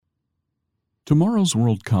Tomorrow's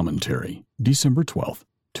World Commentary, December 12,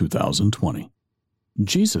 2020.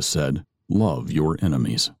 Jesus said, "Love your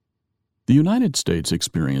enemies." The United States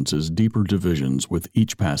experiences deeper divisions with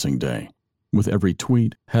each passing day. With every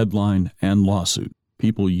tweet, headline, and lawsuit,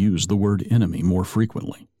 people use the word enemy more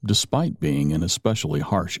frequently, despite being an especially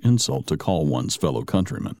harsh insult to call one's fellow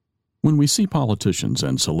countrymen. When we see politicians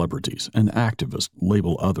and celebrities and activists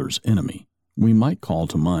label others enemy, we might call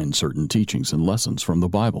to mind certain teachings and lessons from the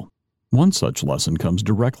Bible. One such lesson comes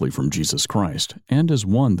directly from Jesus Christ and is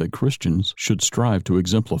one that Christians should strive to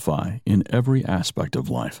exemplify in every aspect of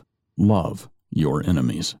life. Love your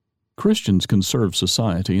enemies. Christians can serve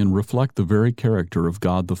society and reflect the very character of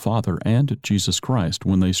God the Father and Jesus Christ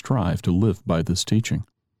when they strive to live by this teaching.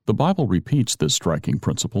 The Bible repeats this striking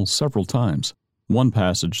principle several times. One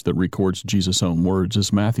passage that records Jesus' own words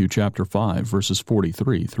is Matthew chapter 5, verses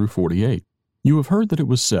 43 through 48. "You have heard that it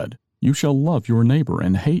was said, 'You shall love your neighbor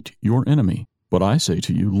and hate your enemy.' But I say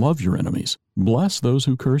to you, love your enemies. Bless those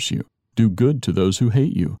who curse you. Do good to those who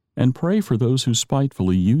hate you, and pray for those who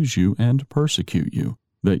spitefully use you and persecute you,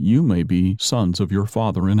 that you may be sons of your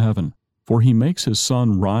Father in heaven. For he makes his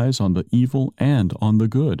sun rise on the evil and on the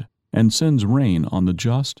good, and sends rain on the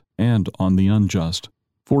just and on the unjust.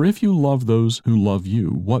 For if you love those who love you,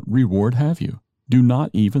 what reward have you? Do not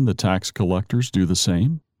even the tax collectors do the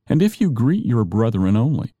same? And if you greet your brethren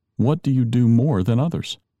only, what do you do more than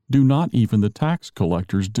others? Do not even the tax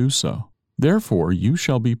collectors do so? Therefore you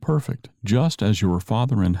shall be perfect, just as your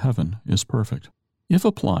Father in heaven is perfect." If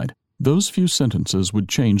applied, those few sentences would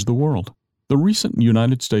change the world. The recent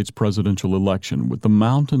United States presidential election, with the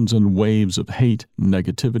mountains and waves of hate,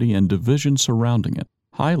 negativity, and division surrounding it,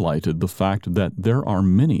 highlighted the fact that there are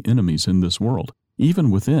many enemies in this world,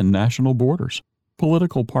 even within national borders.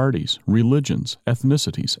 Political parties, religions,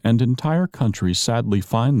 ethnicities, and entire countries sadly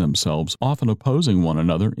find themselves often opposing one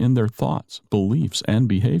another in their thoughts, beliefs, and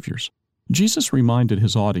behaviors. Jesus reminded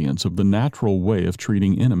his audience of the natural way of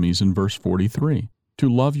treating enemies in verse 43, to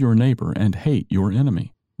love your neighbor and hate your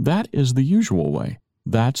enemy. That is the usual way.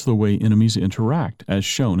 That's the way enemies interact, as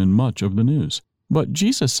shown in much of the news. But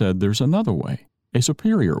Jesus said there's another way, a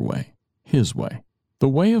superior way, his way. The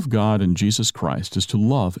way of God and Jesus Christ is to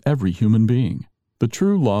love every human being. The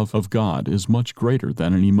true love of God is much greater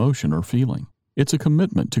than an emotion or feeling. It's a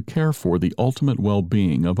commitment to care for the ultimate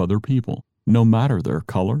well-being of other people, no matter their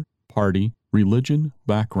color, party, religion,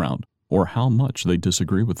 background, or how much they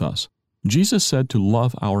disagree with us. Jesus said to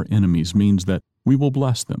love our enemies means that we will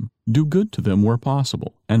bless them, do good to them where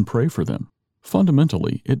possible, and pray for them.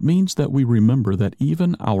 Fundamentally, it means that we remember that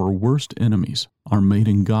even our worst enemies are made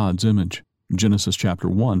in God's image. Genesis chapter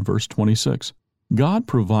 1, verse 26. God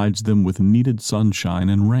provides them with needed sunshine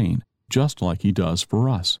and rain, just like He does for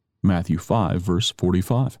us. Matthew 5, verse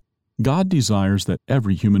 45. God desires that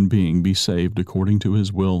every human being be saved according to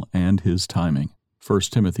His will and His timing. 1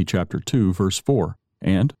 Timothy chapter 2, verse 4,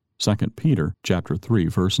 and 2 Peter chapter 3,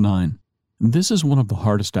 verse 9. This is one of the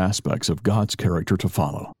hardest aspects of God's character to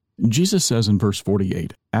follow. Jesus says in verse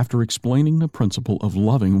 48, after explaining the principle of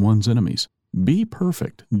loving one's enemies, "Be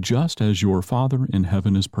perfect, just as your Father in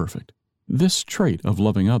heaven is perfect." This trait of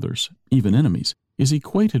loving others, even enemies, is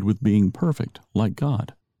equated with being perfect like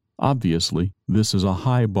God. Obviously, this is a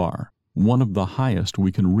high bar, one of the highest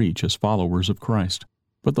we can reach as followers of Christ.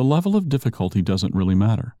 But the level of difficulty doesn't really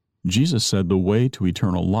matter. Jesus said the way to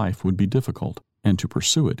eternal life would be difficult, and to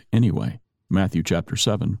pursue it anyway. Matthew chapter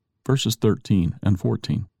 7, verses 13 and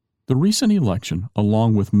 14. The recent election,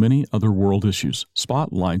 along with many other world issues,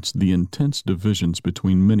 spotlights the intense divisions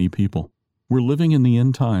between many people. We're living in the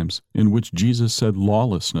end times, in which Jesus said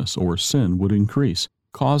lawlessness or sin would increase,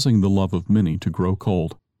 causing the love of many to grow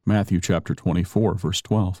cold. Matthew chapter 24, verse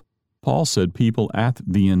 12. Paul said people at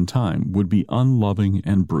the end time would be unloving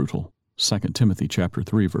and brutal. 2 Timothy chapter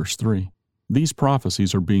 3, verse 3. These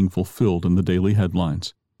prophecies are being fulfilled in the daily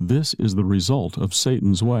headlines. This is the result of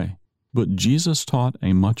Satan's way. But Jesus taught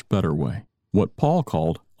a much better way, what Paul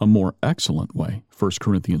called a more excellent way, 1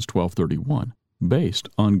 Corinthians 12:31. Based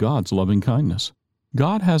on God's loving kindness.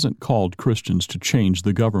 God hasn't called Christians to change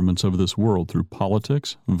the governments of this world through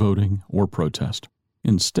politics, voting, or protest.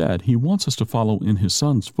 Instead, He wants us to follow in His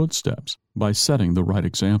Son's footsteps by setting the right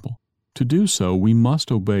example. To do so, we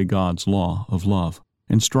must obey God's law of love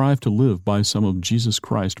and strive to live by some of Jesus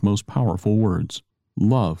Christ's most powerful words.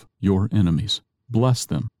 Love your enemies, bless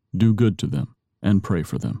them, do good to them, and pray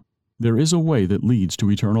for them. There is a way that leads to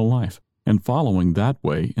eternal life. And following that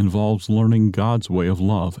way involves learning God's way of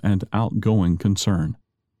love and outgoing concern.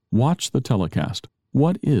 Watch the telecast,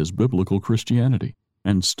 What is Biblical Christianity?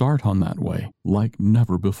 And start on that way like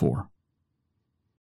never before.